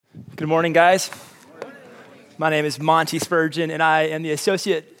Good morning, guys. My name is Monty Spurgeon, and I am the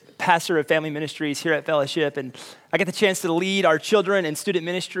associate pastor of family ministries here at Fellowship. And I get the chance to lead our children and student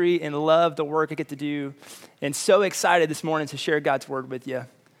ministry and love the work I get to do. And so excited this morning to share God's word with you.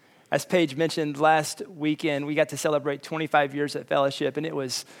 As Paige mentioned, last weekend, we got to celebrate 25 years at Fellowship, and it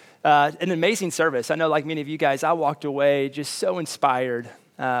was an amazing service. I know, like many of you guys, I walked away just so inspired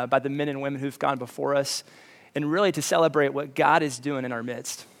by the men and women who've gone before us, and really to celebrate what God is doing in our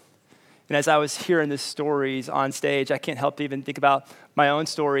midst. And as I was hearing the stories on stage, I can't help to even think about my own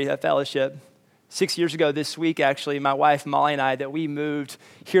story at Fellowship. 6 years ago this week, actually, my wife, Molly, and I, that we moved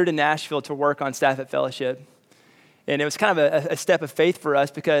here to Nashville to work on staff at Fellowship. And it was kind of a step of faith for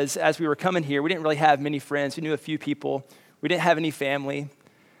us because as we were coming here, we didn't really have many friends. We knew a few people. We didn't have any family.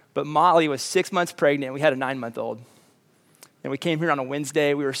 But Molly was 6 months pregnant. We had a 9-month-old. And we came here on a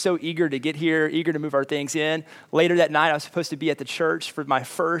Wednesday. We were so eager to get here, eager to move our things in. Later that night, I was supposed to be at the church for my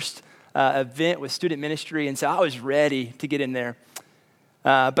first event with student ministry, and so I was ready to get in there.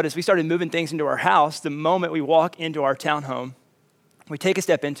 But as we started moving things into our house, the moment we walk into our townhome, we take a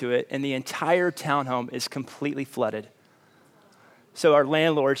step into it, and the entire townhome is completely flooded. So our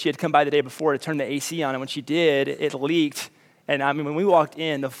landlord, she had come by the day before to turn the AC on, and when she did, it leaked. And I mean, when we walked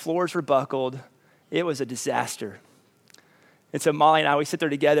in, the floors were buckled. It was a disaster. And so Molly and I, we sit there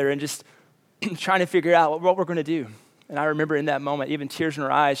together and just trying to figure out what we're going to do. And I remember in that moment, even tears in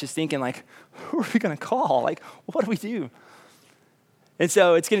our eyes, just thinking like, who are we going to call? Like, what do we do? And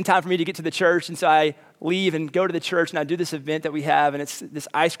so it's getting time for me to get to the church. And so I leave and go to the church and I do this event that we have. And it's this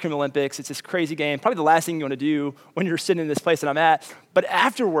ice cream Olympics. It's this crazy game. Probably the last thing you want to do when you're sitting in this place that I'm at. But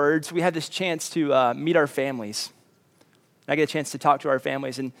afterwards, we had this chance to meet our families. I get a chance to talk to our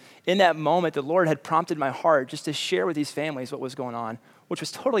families. And in that moment, the Lord had prompted my heart just to share with these families what was going on, which was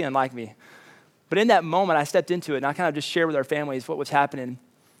totally unlike me. But in that moment, I stepped into it, and I kind of just shared with our families what was happening.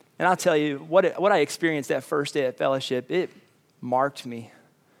 And I'll tell you, what I experienced that first day at Fellowship, it marked me.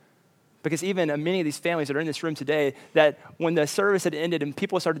 Because even many of these families that are in this room today, that when the service had ended and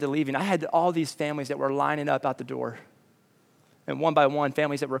people started to leaving, I had all these families that were lining up out the door. And one by one,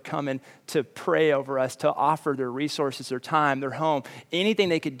 families that were coming to pray over us, to offer their resources, their time, their home, anything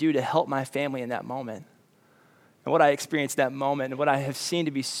they could do to help my family in that moment. And what I experienced that moment and what I have seen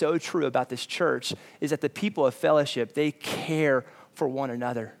to be so true about this church is that the people of Fellowship, they care for one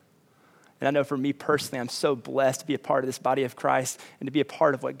another. And I know for me personally, I'm so blessed to be a part of this body of Christ and to be a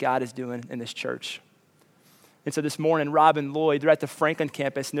part of what God is doing in this church. And so this morning, Rob and Lloyd, they're at the Franklin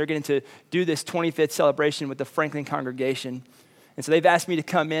campus and they're getting to do this 25th celebration with the Franklin congregation. And so they've asked me to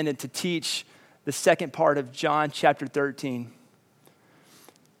come in and to teach the second part of John chapter 13.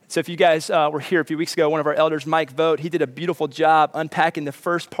 So if you guys were here a few weeks ago, one of our elders, Mike Vogt, he did a beautiful job unpacking the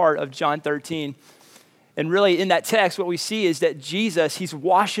first part of John 13. And really in that text, what we see is that Jesus, he's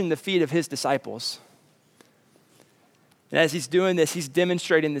washing the feet of his disciples. And as he's doing this, he's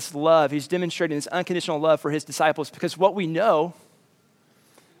demonstrating this love. He's demonstrating this unconditional love for his disciples because what we know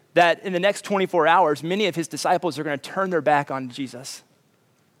that in the next 24 hours, many of his disciples are going to turn their back on Jesus.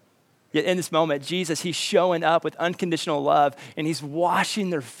 Yet in this moment, Jesus, he's showing up with unconditional love and he's washing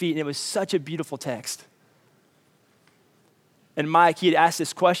their feet. And it was such a beautiful text. And Mike, he had asked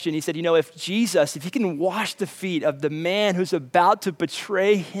this question. He said, you know, if Jesus, if he can wash the feet of the man who's about to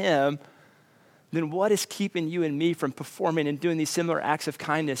betray him, then what is keeping you and me from performing and doing these similar acts of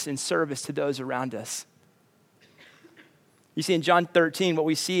kindness and service to those around us? You see, in John 13, what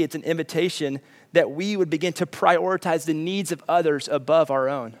we see, it's an invitation that we would begin to prioritize the needs of others above our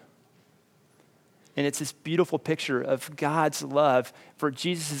own. And it's this beautiful picture of God's love, for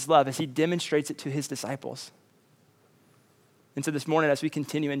Jesus' love as he demonstrates it to his disciples. And so this morning, as we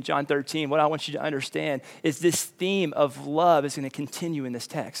continue in John 13, what I want you to understand is this theme of love is going to continue in this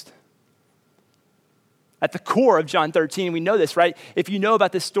text. At the core of John 13, we know this, right? If you know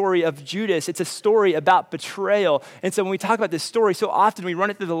about the story of Judas, it's a story about betrayal. And so when we talk about this story, so often we run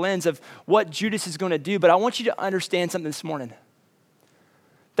it through the lens of what Judas is going to do. But I want you to understand something this morning.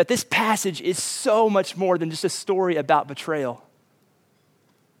 That this passage is so much more than just a story about betrayal.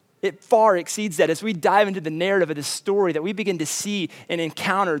 It far exceeds that. As we dive into the narrative of this story, that we begin to see and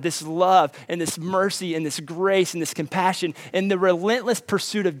encounter this love and this mercy and this grace and this compassion and the relentless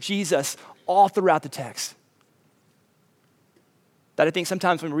pursuit of Jesus all throughout the text. That I think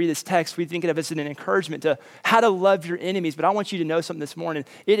sometimes when we read this text, we think of it as an encouragement to how to love your enemies. But I want you to know something this morning.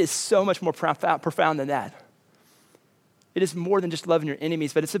 It is so much more profound than that. It is more than just loving your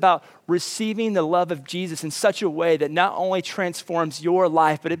enemies, but it's about receiving the love of Jesus in such a way that not only transforms your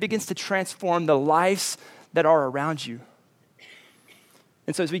life, but it begins to transform the lives that are around you.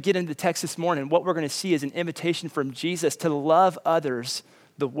 And so as we get into the text this morning, what we're going to see is an invitation from Jesus to love others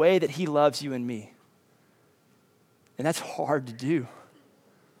the way that he loves you and me. And that's hard to do.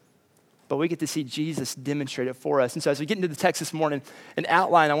 But we get to see Jesus demonstrate it for us. And so as we get into the text this morning, an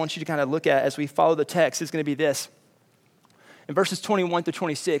outline I want you to kind of look at as we follow the text is going to be this. In verses 21 through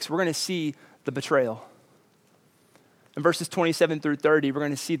 26, we're going to see the betrayal. In verses 27 through 30, we're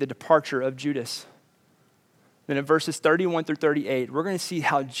going to see the departure of Judas. Then in verses 31 through 38, we're going to see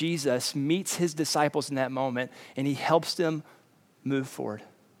how Jesus meets his disciples in that moment and he helps them move forward.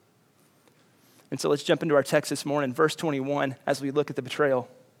 And so let's jump into our text this morning, verse 21, as we look at the betrayal.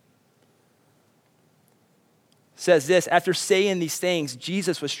 It says this, after saying these things,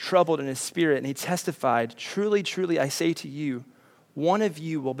 Jesus was troubled in his spirit and he testified, truly, truly, I say to you, one of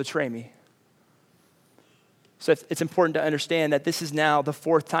you will betray me. So it's important to understand that this is now the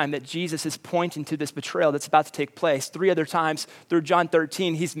fourth time that Jesus is pointing to this betrayal that's about to take place. 3 other times through John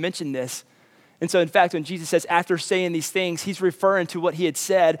 13, he's mentioned this. And so in fact, when Jesus says, after saying these things, he's referring to what he had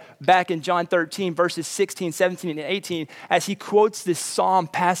said back in John 13, verses 16, 17, and 18, as he quotes this psalm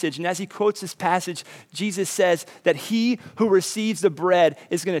passage. And as he quotes this passage, Jesus says that he who receives the bread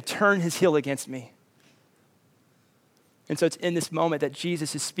is going to turn his heel against me. And so it's in this moment that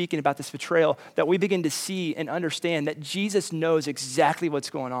Jesus is speaking about this betrayal that we begin to see and understand that Jesus knows exactly what's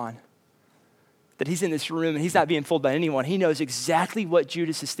going on. That he's in this room and he's not being fooled by anyone. He knows exactly what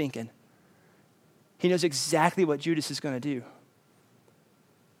Judas is thinking. He knows exactly what Judas is going to do.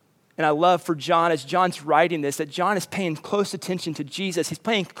 And I love for John, as John's writing this, that John is paying close attention to Jesus. He's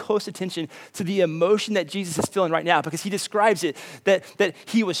paying close attention to the emotion that Jesus is feeling right now, because he describes it, that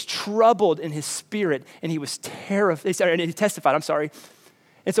he was troubled in his spirit and he was terrified, and he testified,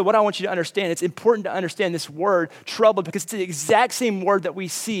 And so what I want you to understand, it's important to understand this word, troubled, because it's the exact same word that we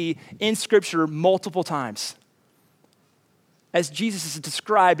see in Scripture multiple times. As Jesus is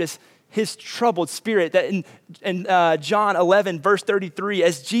described as his troubled spirit, that in John 11, verse 33,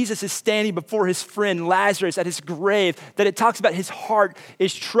 as Jesus is standing before his friend Lazarus at his grave, that it talks about his heart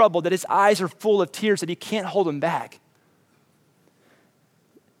is troubled, that his eyes are full of tears, that he can't hold them back.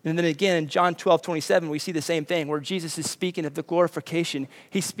 And then again, in John 12, 27, we see the same thing, where Jesus is speaking of the glorification.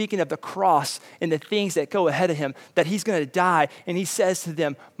 He's speaking of the cross and the things that go ahead of him, that he's going to die. And he says to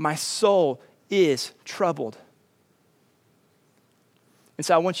them, my soul is troubled. And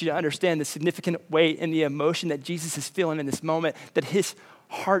so I want you to understand the significant weight and the emotion that Jesus is feeling in this moment, that his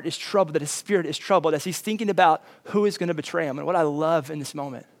heart is troubled, that his spirit is troubled as he's thinking about who is going to betray him. And what I love in this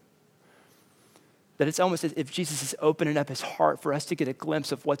moment, that it's almost as if Jesus is opening up his heart for us to get a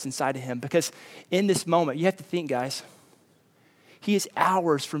glimpse of what's inside of him. Because in this moment, you have to think, guys, he is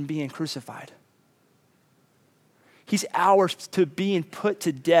hours from being crucified. He's hours to being put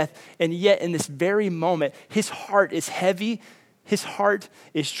to death. And yet in this very moment, his heart is heavy. His heart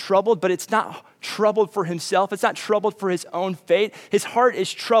is troubled, but it's not troubled for himself. It's not troubled for his own fate. His heart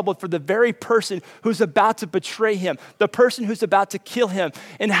is troubled for the very person who's about to betray him, the person who's about to kill him.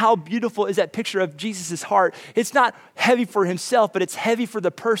 And how beautiful is that picture of Jesus' heart? It's not heavy for himself, but it's heavy for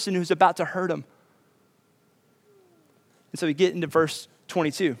the person who's about to hurt him. And so we get into verse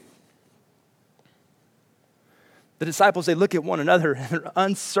 22. The disciples, they look at one another and they're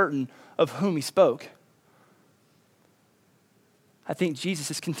uncertain of whom he spoke. I think Jesus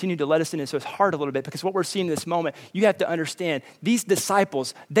has continued to let us into his heart a little bit, because what we're seeing in this moment, you have to understand, these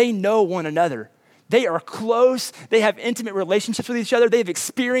disciples, they know one another. They are close. They have intimate relationships with each other. They've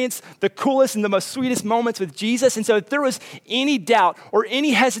experienced the coolest and the most sweetest moments with Jesus. And so if there was any doubt or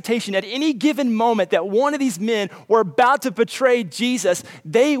any hesitation at any given moment that one of these men were about to betray Jesus,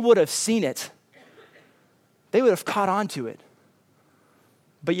 they would have seen it. They would have caught on to it.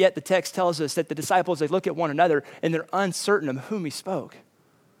 But yet the text tells us that the disciples, they look at one another and they're uncertain of whom he spoke.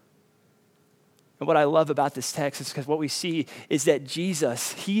 And what I love about this text is because what we see is that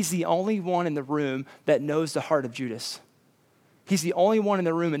Jesus, he's the only one in the room that knows the heart of Judas. He's the only one in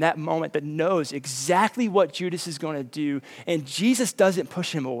the room in that moment that knows exactly what Judas is going to do, and Jesus doesn't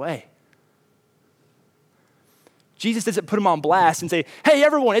push him away. Jesus doesn't put him on blast and say, hey,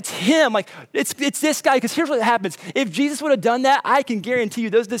 everyone, it's him. Like, it's this guy, because here's what happens. If Jesus would have done that, I can guarantee you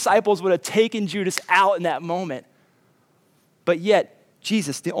those disciples would have taken Judas out in that moment. But yet,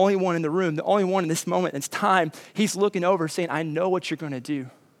 Jesus, the only one in the room, the only one in this moment, it's time, he's looking over saying, I know what you're going to do.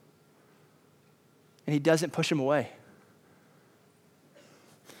 And he doesn't push him away.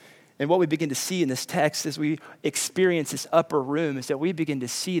 And what we begin to see in this text as we experience this upper room is that we begin to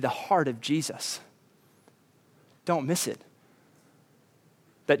see the heart of Jesus. Don't miss it.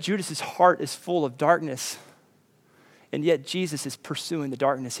 That Judas's heart is full of darkness, and yet Jesus is pursuing the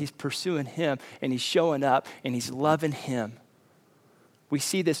darkness. He's pursuing him, and he's showing up, and he's loving him. We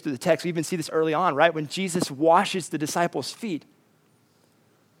see this through the text. We even see this early on, right? When Jesus washes the disciples' feet.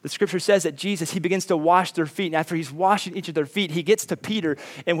 The scripture says that Jesus, he begins to wash their feet. And after he's washing each of their feet, he gets to Peter.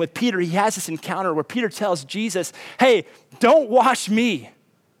 And with Peter, he has this encounter where Peter tells Jesus, hey, don't wash me.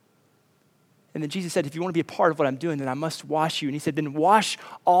 And then Jesus said, if you want to be a part of what I'm doing, then I must wash you. And he said, then wash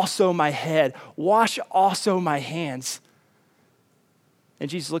also my head. Wash also my hands. And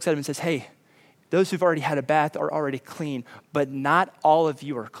Jesus looks at him and says, hey, those who've already had a bath are already clean, but not all of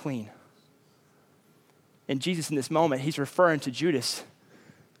you are clean. And Jesus in this moment, he's referring to Judas.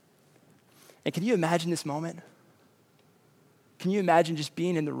 And can you imagine this moment? Can you imagine just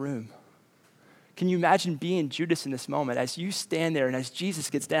being in the room? Can you imagine being Judas in this moment as you stand there and as Jesus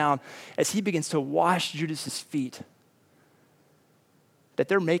gets down, as he begins to wash Judas's feet, that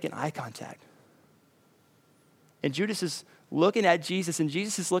they're making eye contact. And Judas is looking at Jesus and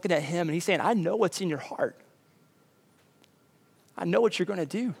Jesus is looking at him and he's saying, I know what's in your heart. I know what you're going to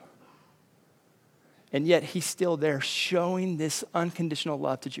do. And yet he's still there showing this unconditional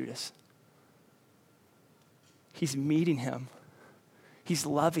love to Judas. He's meeting him. He's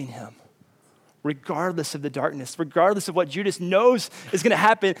loving him, regardless of the darkness, regardless of what Judas knows is going to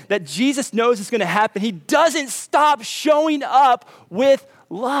happen, that Jesus knows is going to happen. He doesn't stop showing up with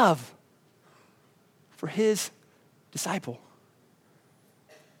love for his disciple.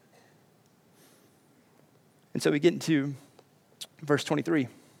 And so we get into verse 23.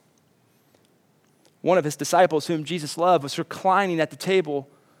 One of his disciples whom Jesus loved was reclining at the table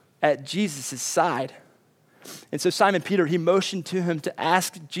at Jesus' side. And so Simon Peter, he motioned to him to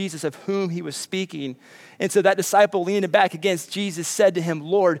ask Jesus of whom he was speaking. And so that disciple, leaning back against Jesus, said to him,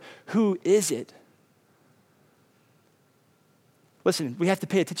 Lord, who is it? Listen, we have to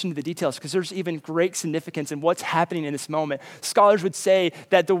pay attention to the details because there's even great significance in what's happening in this moment. Scholars would say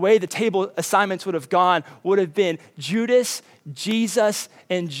that the way the table assignments would have gone would have been Judas, Jesus,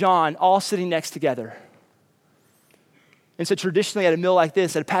 and John all sitting next together. And so traditionally at a meal like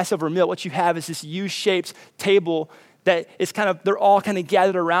this, at a Passover meal, what you have is this U-shaped table that is they're all kind of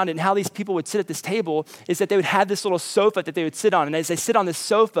gathered around it. And how these people would sit at this table is that they would have this little sofa that they would sit on. And as they sit on this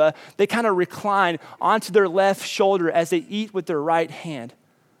sofa, they kind of recline onto their left shoulder as they eat with their right hand.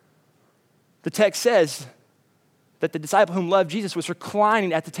 The text says that the disciple whom loved Jesus was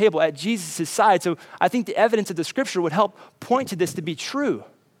reclining at the table at Jesus' side. So I think the evidence of the scripture would help point to this to be true.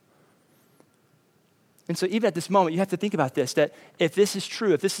 And so even at this moment, you have to think about this, that if this is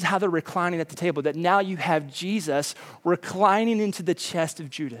true, if this is how they're reclining at the table, that now you have Jesus reclining into the chest of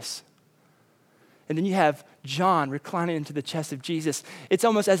Judas. And then you have John reclining into the chest of Jesus. It's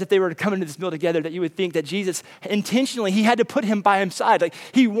almost as if they were to come into this meal together, that you would think that Jesus intentionally, he had to put him by his side. Like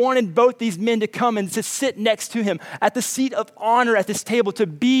he wanted both these men to come and to sit next to him at the seat of honor at this table, to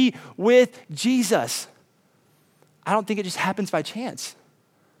be with Jesus. I don't think it just happens by chance.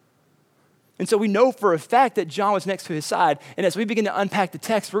 And so we know for a fact that John was next to his side. And as we begin to unpack the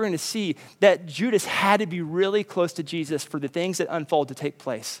text, we're going to see that Judas had to be really close to Jesus for the things that unfold to take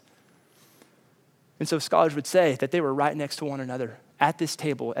place. And so scholars would say that they were right next to one another at this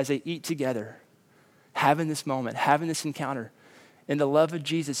table as they eat together, having this moment, having this encounter. And the love of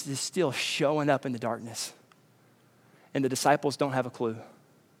Jesus is still showing up in the darkness. And the disciples don't have a clue.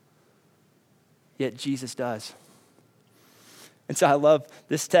 Yet Jesus does. And so I love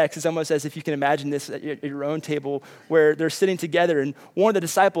this text. It's almost as if you can imagine this at your own table where they're sitting together and one of the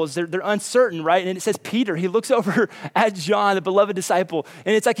disciples, they're uncertain, right? And it says Peter, he looks over at John, the beloved disciple,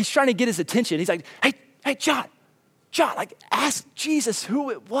 and it's like he's trying to get his attention. He's like, hey, John, like ask Jesus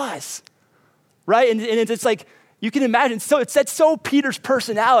who it was, right? And it's like, you can imagine, so that's so Peter's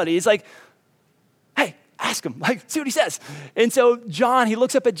personality. It's like, hey, ask him, like see what he says. And so John, he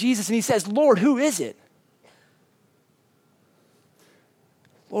looks up at Jesus and he says, Lord, who is it?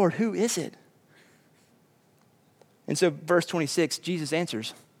 Lord, who is it? And so verse 26, Jesus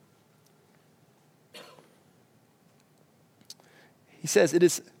answers. He says, it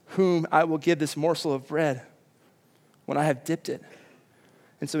is whom I will give this morsel of bread when I have dipped it.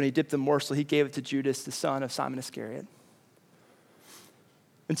 And so when he dipped the morsel, he gave it to Judas, the son of Simon Iscariot.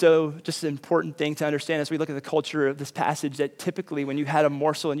 And so just an important thing to understand as we look at the culture of this passage, that typically when you had a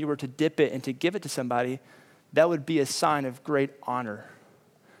morsel and you were to dip it and to give it to somebody, that would be a sign of great honor.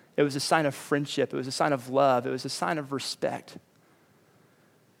 It was a sign of friendship. It was a sign of love. It was a sign of respect.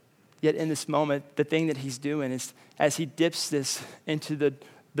 Yet in this moment, the thing that he's doing is as he dips this into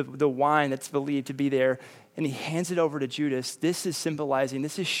the wine that's believed to be there, and he hands it over to Judas, this is symbolizing,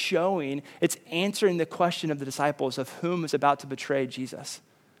 this is showing, it's answering the question of the disciples of whom is about to betray Jesus.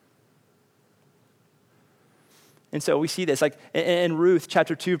 And so we see this, like in Ruth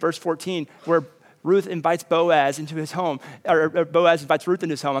chapter 2, verse 14, where Ruth invites Boaz into his home, or Boaz invites Ruth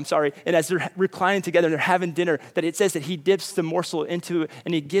into his home, and as they're reclining together, they're having dinner, that it says that he dips the morsel into it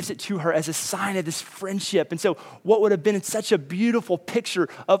and he gives it to her as a sign of this friendship. And so what would have been such a beautiful picture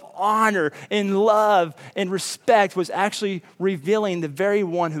of honor and love and respect was actually revealing the very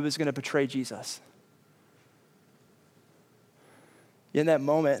one who was going to betray Jesus. In that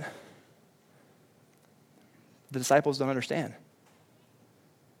moment, the disciples don't understand.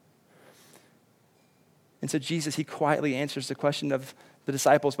 And so Jesus, he quietly answers the question of the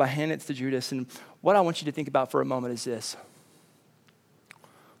disciples by handing it to Judas. And what I want you to think about for a moment is this.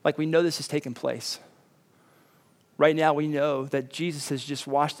 Like, we know this has taken place. Right now we know that Jesus has just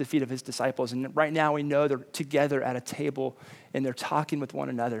washed the feet of his disciples. And right now we know they're together at a table and they're talking with one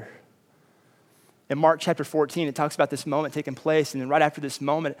another. In Mark chapter 14, it talks about this moment taking place. And then right after this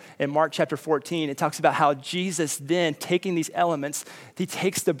moment, in Mark chapter 14, it talks about how Jesus then, taking these elements, he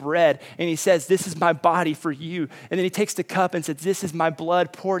takes the bread and he says, this is my body for you. And then he takes the cup and says, this is my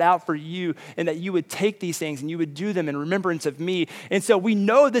blood poured out for you, and that you would take these things and you would do them in remembrance of me. And so we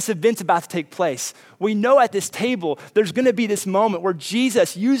know this event's about to take place. We know at this table, there's going to be this moment where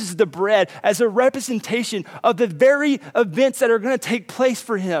Jesus uses the bread as a representation of the very events that are going to take place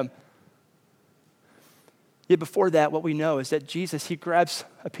for him. Yet before that, what we know is that Jesus, he grabs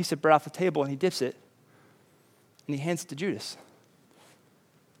a piece of bread off the table and he dips it and he hands it to Judas.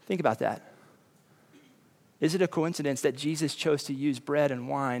 Think about that. Is it a coincidence that Jesus chose to use bread and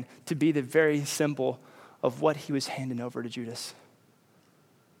wine to be the very symbol of what he was handing over to Judas?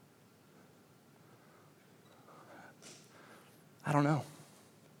 I don't know.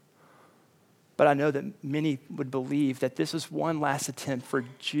 But I know that many would believe that this was one last attempt for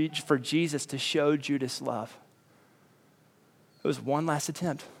Jesus to show Judas love. It was one last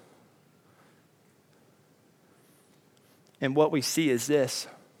attempt. And what we see is this,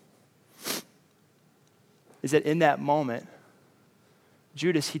 is that in that moment,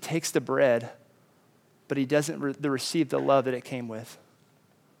 Judas, he takes the bread, but he doesn't receive the love that it came with.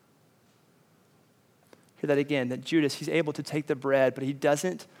 Hear that again, that Judas, he's able to take the bread, but he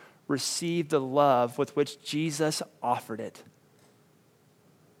doesn't receive the love with which Jesus offered it.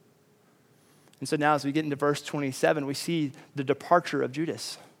 And so now as we get into verse 27, we see the departure of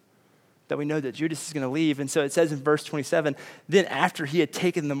Judas, that we know that Judas is going to leave. And so it says in verse 27, then after he had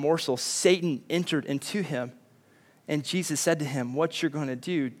taken the morsel, Satan entered into him. And Jesus said to him, what you're going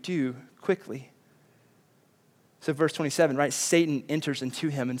to do quickly. So verse 27, right? Satan enters into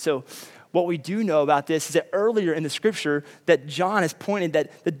him. And so what we do know about this is that earlier in the scripture that John has pointed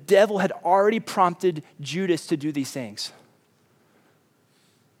that the devil had already prompted Judas to do these things.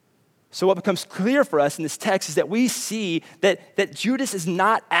 So what becomes clear for us in this text is that we see that Judas is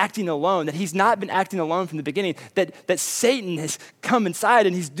not acting alone, that he's not been acting alone from the beginning, that Satan has come inside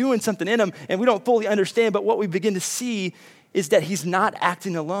and he's doing something in him and we don't fully understand, but what we begin to see is that he's not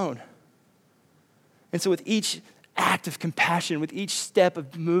acting alone. And so with each act of compassion, with each step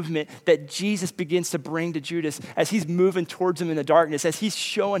of movement that Jesus begins to bring to Judas as he's moving towards him in the darkness, as he's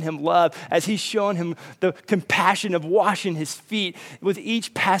showing him love, as he's showing him the compassion of washing his feet, with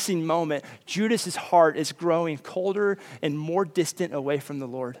each passing moment, Judas's heart is growing colder and more distant away from the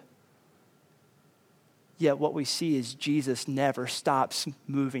Lord. Yet what we see is Jesus never stops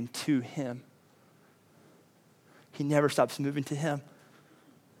moving to him. He never stops moving to him.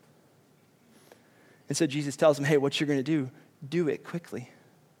 And so Jesus tells him, hey, what you're going to do it quickly.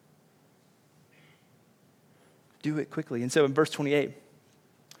 Do it quickly. And so in verse 28,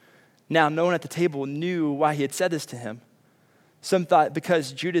 now no one at the table knew why he had said this to him. Some thought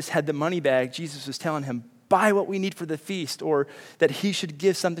because Judas had the money bag, Jesus was telling him, buy what we need for the feast, or that he should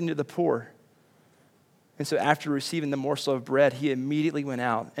give something to the poor. And so after receiving the morsel of bread, he immediately went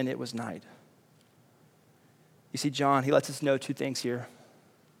out, and it was night. You see, John, he lets us know two things here.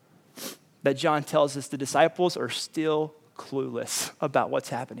 That John tells us the disciples are still clueless about what's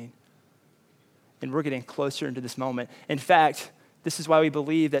happening. And we're getting closer into this moment. In fact, this is why we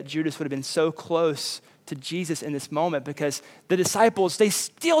believe that Judas would have been so close to Jesus in this moment, because the disciples, they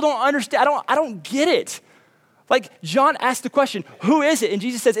still don't understand. I don't get it. Like John asked the question, who is it? And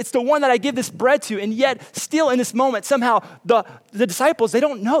Jesus says, it's the one that I give this bread to. And yet still in this moment, somehow the disciples, they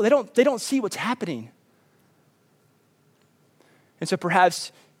don't know. They don't see what's happening. And so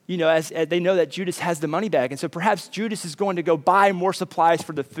perhaps, as they know that Judas has the money bag. And so perhaps Judas is going to go buy more supplies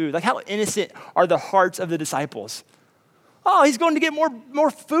for the food. Like, how innocent are the hearts of the disciples? Oh, he's going to get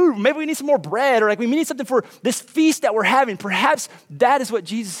more food. Maybe we need some more bread, or like we need something for this feast that we're having. Perhaps that is what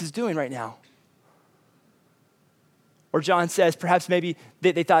Jesus is doing right now. Or John says perhaps maybe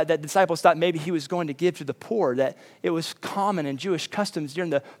they thought that disciples thought maybe he was going to give to the poor, that it was common in Jewish customs during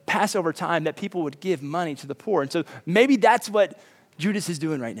the Passover time that people would give money to the poor. And so maybe that's what Judas is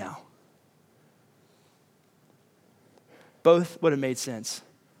doing right now. Both would have made sense.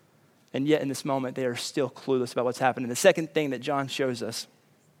 And yet in this moment, they are still clueless about what's happening. The second thing that John shows us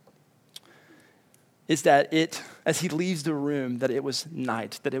is that as he leaves the room, that it was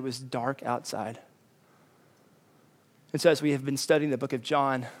night, that it was dark outside. And so as we have been studying the book of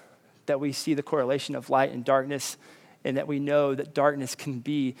John, that we see the correlation of light and darkness, and that we know that darkness can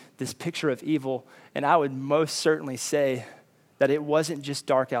be this picture of evil. And I would most certainly say that it wasn't just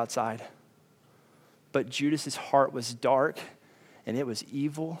dark outside, but Judas's heart was dark, and it was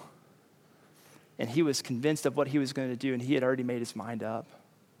evil, and he was convinced of what he was going to do, and he had already made his mind up.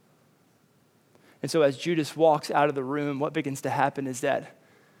 And so as Judas walks out of the room, what begins to happen is that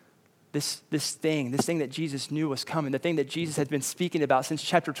this thing that Jesus knew was coming, the thing that Jesus had been speaking about since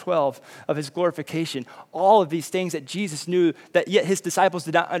chapter 12 of his glorification, all of these things that Jesus knew that yet his disciples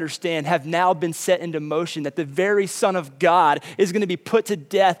did not understand have now been set into motion, that the very Son of God is going to be put to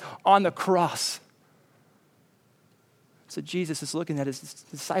death on the cross. So Jesus is looking at his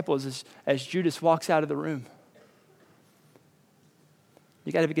disciples as Judas walks out of the room.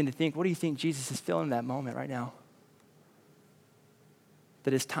 You got to begin to think, what do you think Jesus is feeling in that moment right now?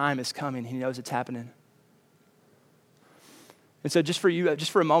 That his time is coming. He knows it's happening. And so just for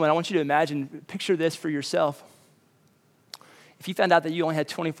a moment, I want you to imagine, picture this for yourself. If you found out that you only had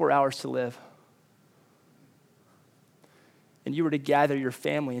 24 hours to live, and you were to gather your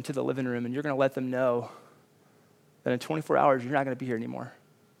family into the living room, and you're going to let them know that in 24 hours, you're not going to be here anymore,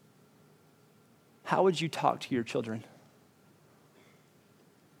 how would you talk to your children?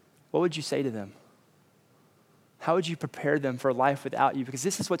 What would you say to them? How would you prepare them for life without you? Because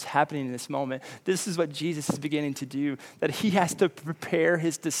this is what's happening in this moment. This is what Jesus is beginning to do, that he has to prepare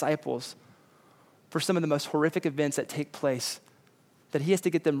his disciples for some of the most horrific events that take place, that he has to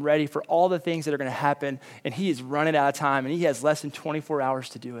get them ready for all the things that are going to happen, and he is running out of time, and he has less than 24 hours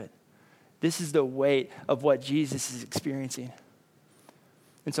to do it. This is the weight of what Jesus is experiencing.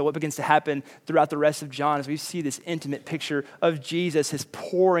 And so what begins to happen throughout the rest of John is we see this intimate picture of Jesus, his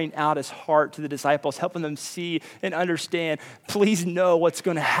pouring out his heart to the disciples, helping them see and understand, please know what's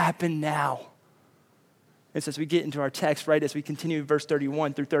going to happen now. And so as we get into our text, right, as we continue verse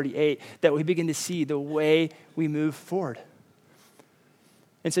 31 through 38, that we begin to see the way we move forward.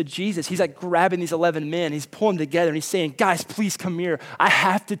 And so Jesus, he's like grabbing these 11 men, he's pulling them together, and he's saying, guys, please come here. I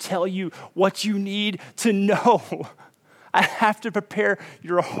have to tell you what you need to know. I have to prepare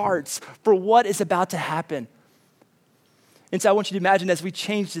your hearts for what is about to happen. And so I want you to imagine as we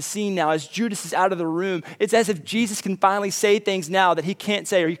change the scene now, as Judas is out of the room, it's as if Jesus can finally say things now that he can't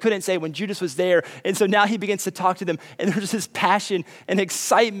say or he couldn't say when Judas was there. And so now he begins to talk to them, and there's this passion and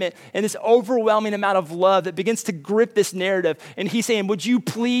excitement and this overwhelming amount of love that begins to grip this narrative. And he's saying, would you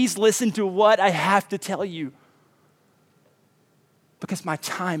please listen to what I have to tell you? Because my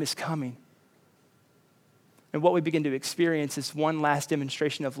time is coming. And what we begin to experience is one last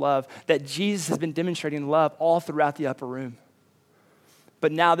demonstration of love, that Jesus has been demonstrating love all throughout the upper room.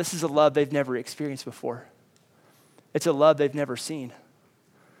 But now this is a love they've never experienced before. It's a love they've never seen.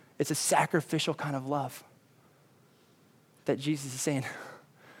 It's a sacrificial kind of love that Jesus is saying,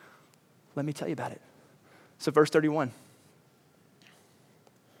 let me tell you about it. So verse 31.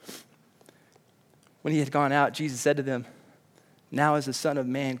 When he had gone out, Jesus said to them, now is the Son of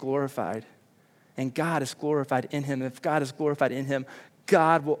Man glorified, and God is glorified in him. And if God is glorified in him,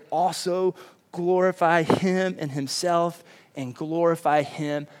 God will also glorify him in himself and glorify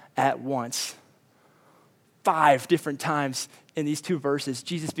him at once. 5 different times in these 2 verses,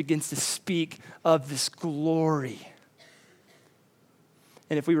 Jesus begins to speak of this glory.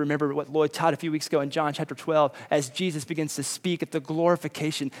 And if we remember what Lloyd taught a few weeks ago in John chapter 12, as Jesus begins to speak of the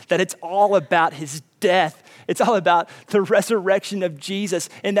glorification, that it's all about his death. It's all about the resurrection of Jesus,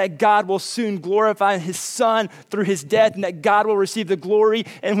 and that God will soon glorify his Son through his death, and that God will receive the glory,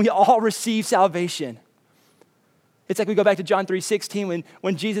 and we all receive salvation. It's like we go back to John 3:16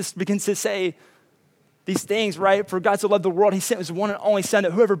 when Jesus begins to say these things, right? For God so loved the world, he sent his one and only Son,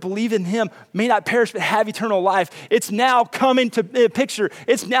 that whoever believed in him may not perish but have eternal life. It's now coming to a picture.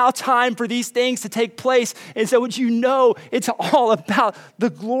 It's now time for these things to take place. And so would you know, it's all about the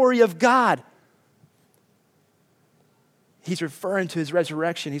glory of God. He's referring to his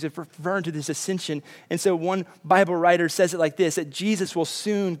resurrection. He's referring to this ascension. And so one Bible writer says it like this, that Jesus will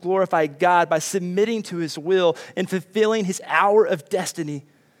soon glorify God by submitting to his will and fulfilling his hour of destiny.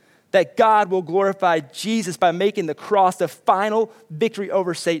 That God will glorify Jesus by making the cross the final victory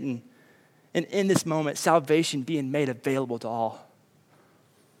over Satan. And in this moment, salvation being made available to all.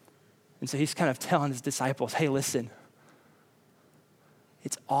 And so he's kind of telling his disciples, hey, listen,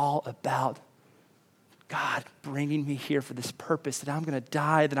 it's all about God bringing me here for this purpose, that I'm going to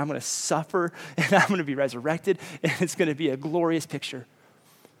die, that I'm going to suffer, and I'm going to be resurrected, and it's going to be a glorious picture.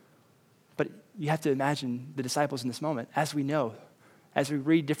 But you have to imagine the disciples in this moment. As we know, as we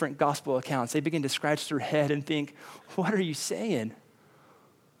read different gospel accounts, they begin to scratch their head and think, what are you saying?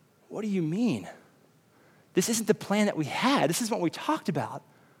 What do you mean? This isn't the plan that we had. This isn't what we talked about.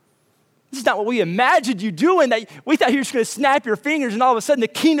 This is not what we imagined you doing. That we thought you were just going to snap your fingers and all of a sudden the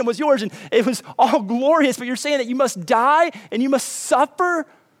kingdom was yours and it was all glorious, but you're saying that you must die and you must suffer.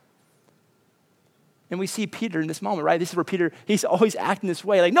 And we see Peter in this moment, right? This is where Peter, he's always acting this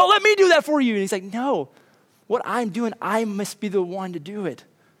way, like, no, let me do that for you. And he's like, no, what I'm doing, I must be the one to do it.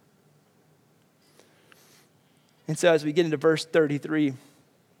 And so as we get into verse 33,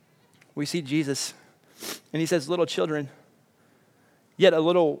 we see Jesus, and he says, little children, yet a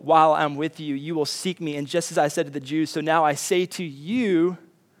little while I'm with you, you will seek me. And just as I said to the Jews, so now I say to you,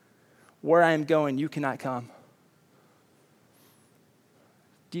 where I am going, you cannot come.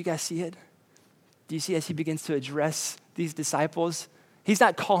 Do you guys see it? Do you see as he begins to address these disciples? He's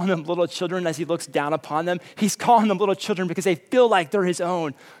not calling them little children as he looks down upon them. He's calling them little children because they feel like they're his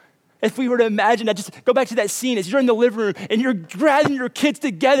own. If we were to imagine that, just go back to that scene as you're in the living room and you're gathering your kids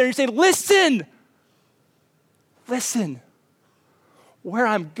together and you say, listen, where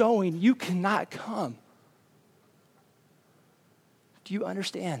I'm going, you cannot come. Do you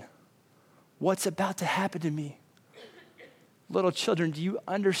understand what's about to happen to me? Little children, do you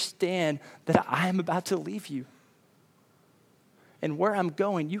understand that I am about to leave you? And where I'm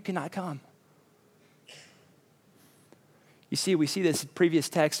going, you cannot come. You see, we see this previous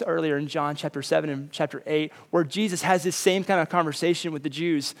text earlier in John chapter 7 and chapter 8, where Jesus has this same kind of conversation with the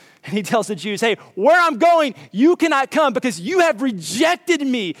Jews. And he tells the Jews, hey, where I'm going, you cannot come because you have rejected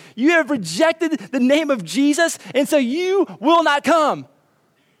me. You have rejected the name of Jesus, and so you will not come.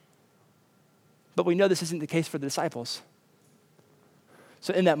 But we know this isn't the case for the disciples.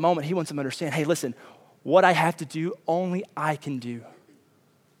 So in that moment, he wants them to understand, hey, listen, what I have to do, only I can do.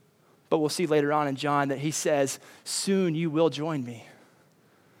 But we'll see later on in John that he says, soon you will join me.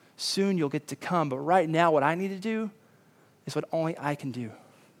 Soon you'll get to come. But right now, what I need to do is what only I can do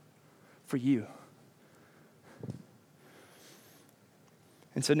for you.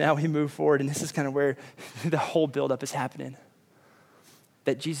 And so now we move forward, and this is kind of where the whole buildup is happening.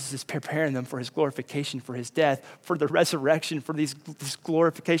 That Jesus is preparing them for his glorification, for his death, for the resurrection, for this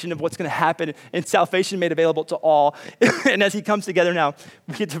glorification of what's going to happen, and salvation made available to all. And as he comes together now,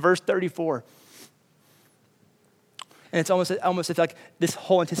 we get to verse 34. And it's almost like this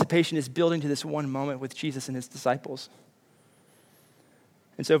whole anticipation is building to this one moment with Jesus and his disciples.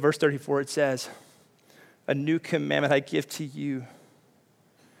 And so verse 34, it says, a new commandment I give to you,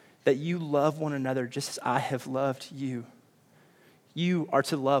 that you love one another just as I have loved you. You are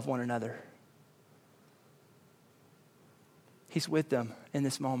to love one another. He's with them in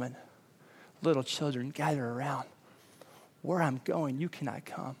this moment. Little children, gather around. Where I'm going, you cannot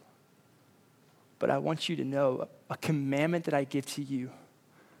come. But I want you to know a commandment that I give to you.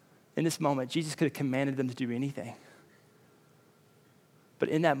 In this moment, Jesus could have commanded them to do anything. But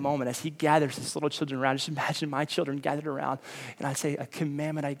in that moment, as he gathers his little children around, just imagine my children gathered around, and I say, a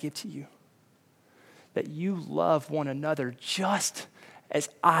commandment I give to you, that you love one another just as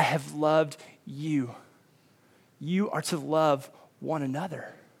I have loved you. You are to love one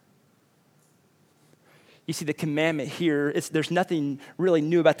another. You see, the commandment here, there's nothing really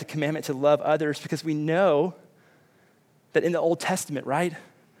new about the commandment to love others, because we know that in the Old Testament, right,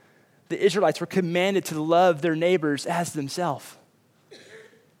 the Israelites were commanded to love their neighbors as themselves.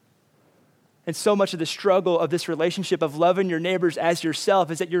 And so much of the struggle of this relationship of loving your neighbors as yourself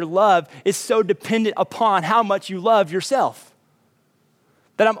is that your love is so dependent upon how much you love yourself.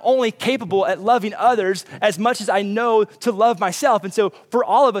 That I'm only capable at loving others as much as I know to love myself. And so for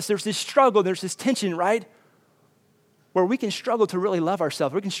all of us, there's this struggle, there's this tension, right? Where we can struggle to really love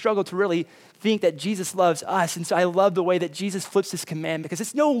ourselves. We can struggle to really think that Jesus loves us. And so I love the way that Jesus flips this command, because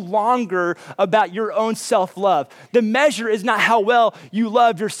it's no longer about your own self-love. The measure is not how well you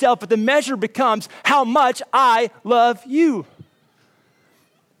love yourself, but the measure becomes how much I love you.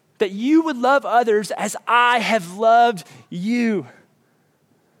 That you would love others as I have loved you.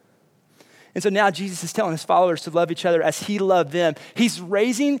 And so now Jesus is telling his followers to love each other as he loved them. He's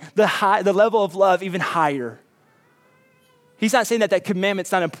raising the level of love even higher. He's not saying that that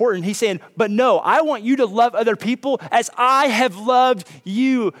commandment's not important. He's saying, but no, I want you to love other people as I have loved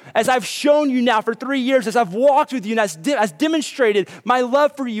you, as I've shown you now for 3 years, as I've walked with you, and as demonstrated my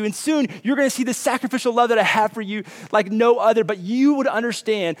love for you. And soon you're going to see the sacrificial love that I have for you like no other. But you would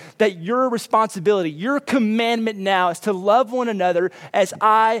understand that your responsibility, your commandment now is to love one another as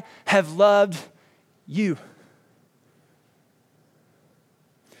I have loved you.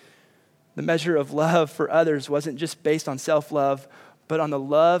 The measure of love for others wasn't just based on self-love, but on the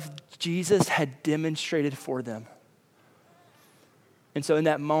love Jesus had demonstrated for them. And so in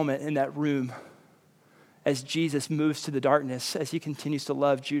that moment, in that room, as Jesus moves to the darkness, as he continues to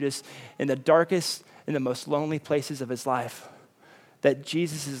love Judas in the darkest and the most lonely places of his life, that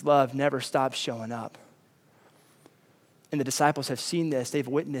Jesus' love never stops showing up. And the disciples have seen this, they've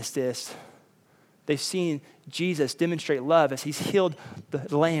witnessed this. They've seen Jesus demonstrate love as he's healed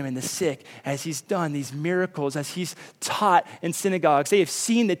the lame and the sick, as he's done these miracles, as he's taught in synagogues. They have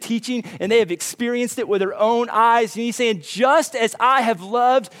seen the teaching and they have experienced it with their own eyes. And he's saying, just as I have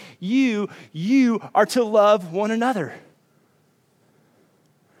loved you, you are to love one another.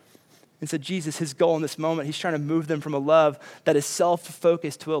 And so Jesus, his goal in this moment, he's trying to move them from a love that is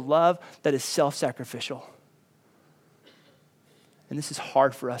self-focused to a love that is self-sacrificial. And this is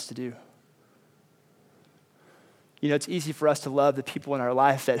hard for us to do. You know, it's easy for us to love the people in our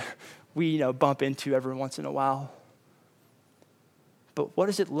life that we, bump into every once in a while. But what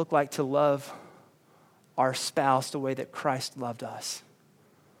does it look like to love our spouse the way that Christ loved us?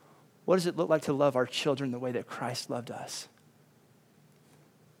 What does it look like to love our children the way that Christ loved us?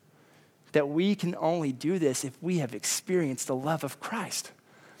 That we can only do this if we have experienced the love of Christ.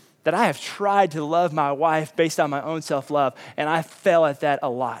 That I have tried to love my wife based on my own self-love, and I fail at that a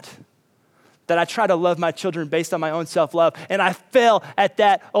lot. That I try to love my children based on my own self-love, and I fail at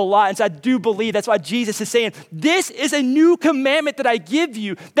that a lot. And so I do believe that's why Jesus is saying, this is a new commandment that I give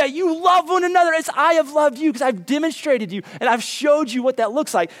you, that you love one another as I have loved you, because I've demonstrated you and I've showed you what that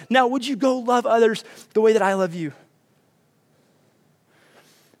looks like. Now, would you go love others the way that I love you?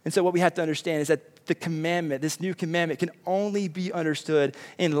 And so what we have to understand is that the commandment, this new commandment, can only be understood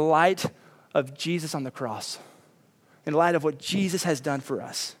in light of Jesus on the cross, in light of what Jesus has done for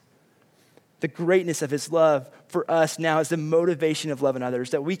us. The greatness of his love for us now is the motivation of loving others,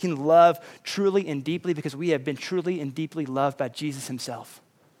 that we can love truly and deeply because we have been truly and deeply loved by Jesus himself.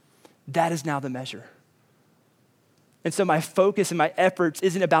 That is now the measure. And so my focus and my efforts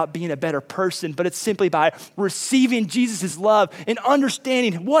isn't about being a better person, but it's simply by receiving Jesus' love and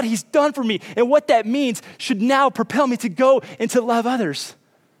understanding what he's done for me and what that means should now propel me to go and to love others.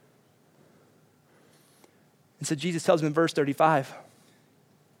 And so Jesus tells him in verse 35,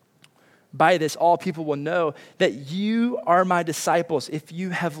 by this, all people will know that you are my disciples if you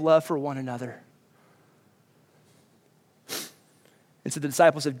have love for one another. And so the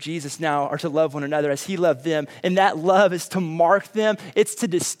disciples of Jesus now are to love one another as he loved them. And that love is to mark them. It's to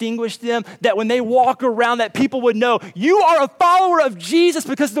distinguish them, that when they walk around, that people would know you are a follower of Jesus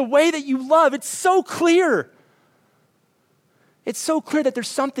because the way that you love, it's so clear. It's so clear that there's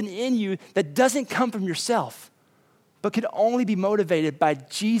something in you that doesn't come from yourself, but could only be motivated by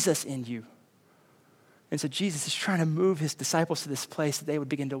Jesus in you. And so Jesus is trying to move his disciples to this place that they would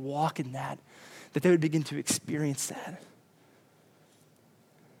begin to walk in that they would begin to experience that.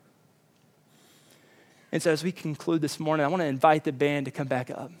 And so as we conclude this morning, I want to invite the band to come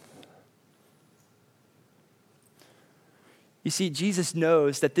back up. You see, Jesus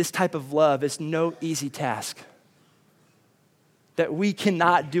knows that this type of love is no easy task, that we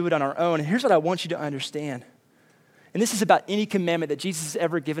cannot do it on our own. And here's what I want you to understand. And this is about any commandment that Jesus has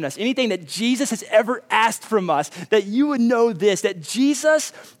ever given us, anything that Jesus has ever asked from us, that you would know this, that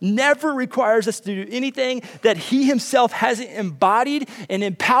Jesus never requires us to do anything that he himself hasn't embodied and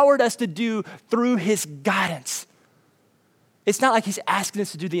empowered us to do through his guidance. It's not like he's asking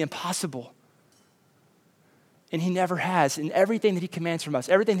us to do the impossible. And he never has. And everything that he commands from us,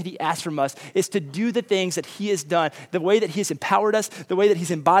 everything that he asks from us is to do the things that he has done, the way that he has empowered us, the way that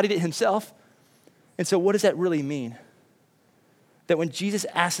he's embodied it himself. And so what does that really mean? That when Jesus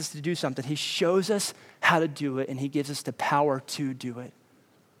asks us to do something, he shows us how to do it and he gives us the power to do it.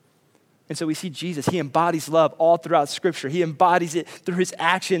 And so we see Jesus, he embodies love all throughout Scripture. He embodies it through his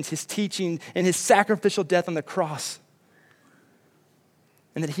actions, his teaching, and his sacrificial death on the cross.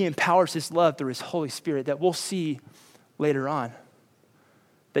 And that he empowers his love through his Holy Spirit that we'll see later on.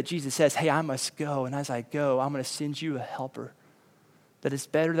 That Jesus says, hey, I must go, and as I go, I'm going to send you a helper. That it's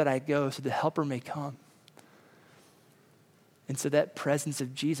better that I go so the helper may come. And so that presence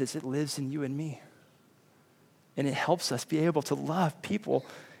of Jesus, it lives in you and me. And it helps us be able to love people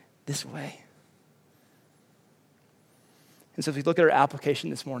this way. And so if we look at our application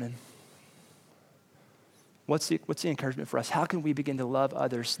this morning, what's the encouragement for us? How can we begin to love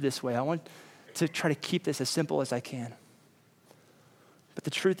others this way? I want to try to keep this as simple as I can. But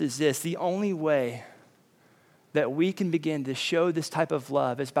the truth is this: the only way that we can begin to show this type of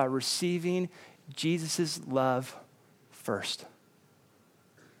love is by receiving Jesus' love first.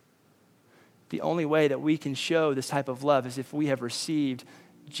 The only way that we can show this type of love is if we have received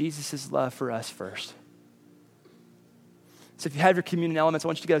Jesus' love for us first. So if you have your communion elements, I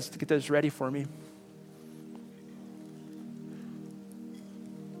want you guys to get those ready for me.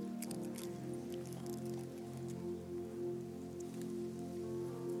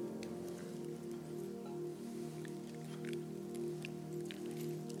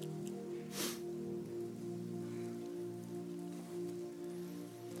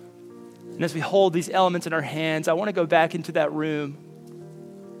 And as we hold these elements in our hands, I want to go back into that room,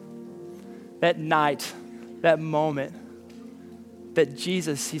 that night, that moment that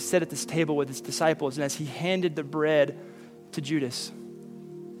Jesus, he sat at this table with his disciples, and as he handed the bread to Judas.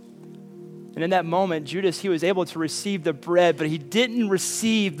 And in that moment, Judas, he was able to receive the bread, but he didn't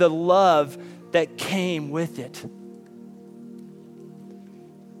receive the love that came with it.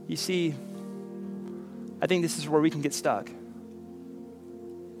 You see, I think this is where we can get stuck.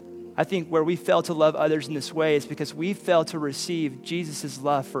 I think where we fail to love others in this way is because we fail to receive Jesus'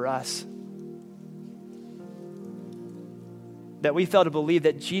 love for us. That we fail to believe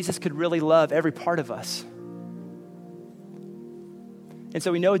that Jesus could really love every part of us. And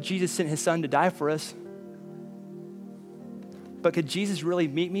so we know Jesus sent his son to die for us. But could Jesus really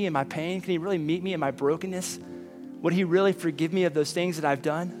meet me in my pain? Can he really meet me in my brokenness? Would he really forgive me of those things that I've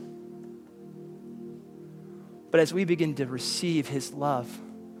done? But as we begin to receive his love,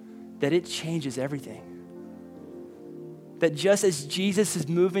 that it changes everything. That just as Jesus is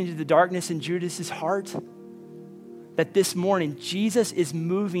moving to the darkness in Judas's heart, that this morning Jesus is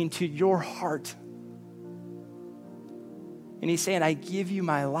moving to your heart. And he's saying, I give you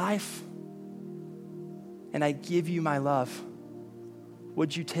my life and I give you my love.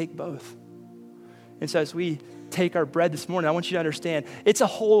 Would you take both? And so as we take our bread this morning, I want you to understand it's a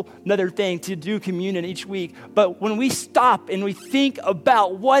whole nother thing to do communion each week. But when we stop and we think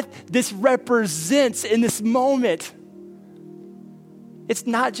about what this represents in this moment, it's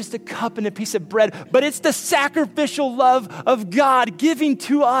not just a cup and a piece of bread, but it's the sacrificial love of God giving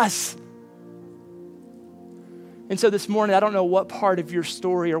to us. And so this morning, I don't know what part of your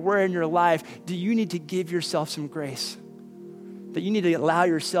story or where in your life do you need to give yourself some grace, that you need to allow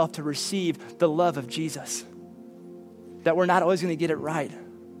yourself to receive the love of Jesus. That we're not always going to get it right.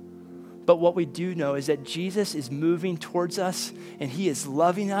 But what we do know is that Jesus is moving towards us and he is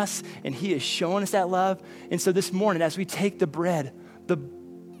loving us and he is showing us that love. And so this morning, as we take the bread,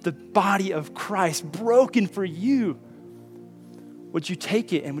 the body of Christ broken for you, would you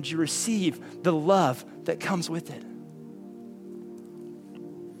take it and would you receive the love that comes with it?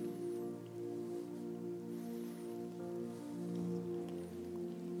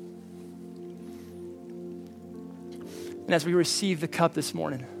 And as we receive the cup this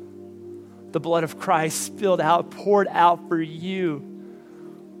morning, the blood of Christ spilled out, poured out for you,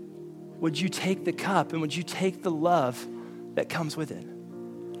 would you take the cup and would you take the love that comes with it?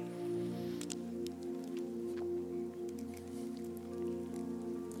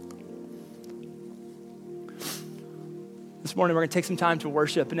 This morning, we're going to take some time to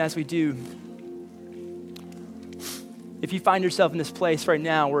worship, and as we do, if you find yourself in this place right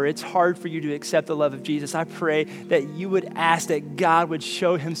now where it's hard for you to accept the love of Jesus, I pray that you would ask that God would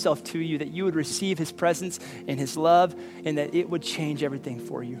show himself to you, that you would receive his presence and his love, and that it would change everything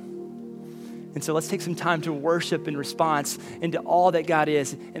for you. And so let's take some time to worship in response into all that God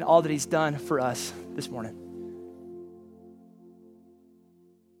is and all that he's done for us this morning.